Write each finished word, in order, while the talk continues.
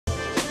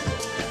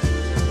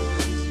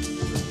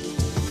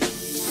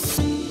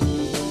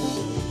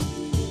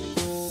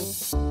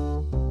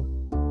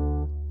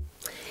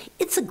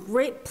a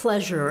great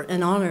pleasure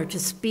and honor to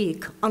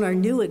speak on our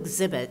new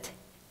exhibit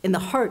in the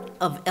heart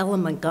of Ella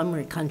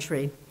Montgomery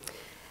country.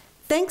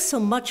 Thanks so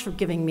much for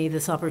giving me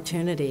this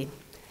opportunity.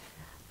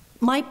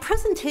 My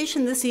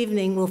presentation this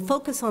evening will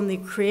focus on the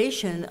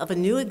creation of a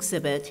new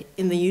exhibit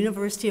in the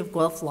University of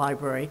Guelph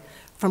Library,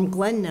 From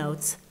Glen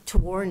Notes to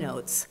War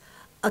Notes,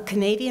 a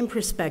Canadian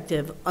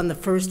perspective on the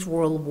First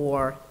World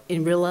War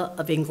in Rilla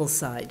of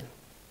Ingleside.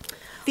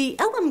 The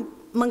Ella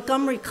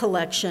Montgomery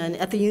Collection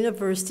at the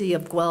University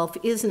of Guelph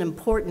is an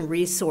important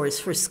resource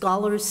for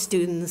scholars,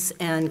 students,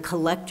 and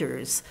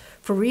collectors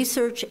for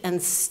research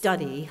and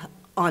study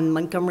on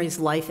Montgomery's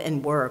life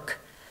and work.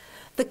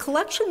 The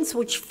collections,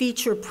 which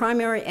feature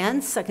primary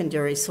and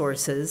secondary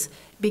sources,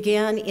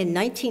 began in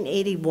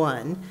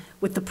 1981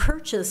 with the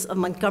purchase of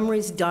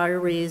Montgomery's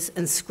diaries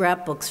and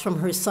scrapbooks from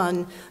her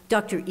son,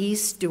 Dr. E.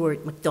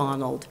 Stewart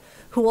MacDonald,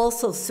 who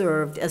also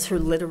served as her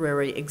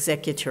literary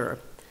executor.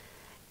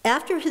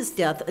 After his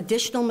death,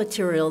 additional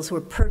materials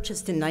were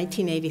purchased in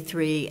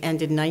 1983 and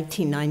in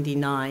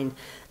 1999.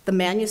 The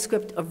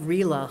manuscript of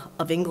Rilla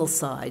of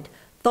Ingleside,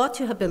 thought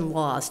to have been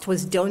lost,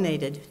 was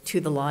donated to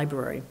the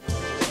library.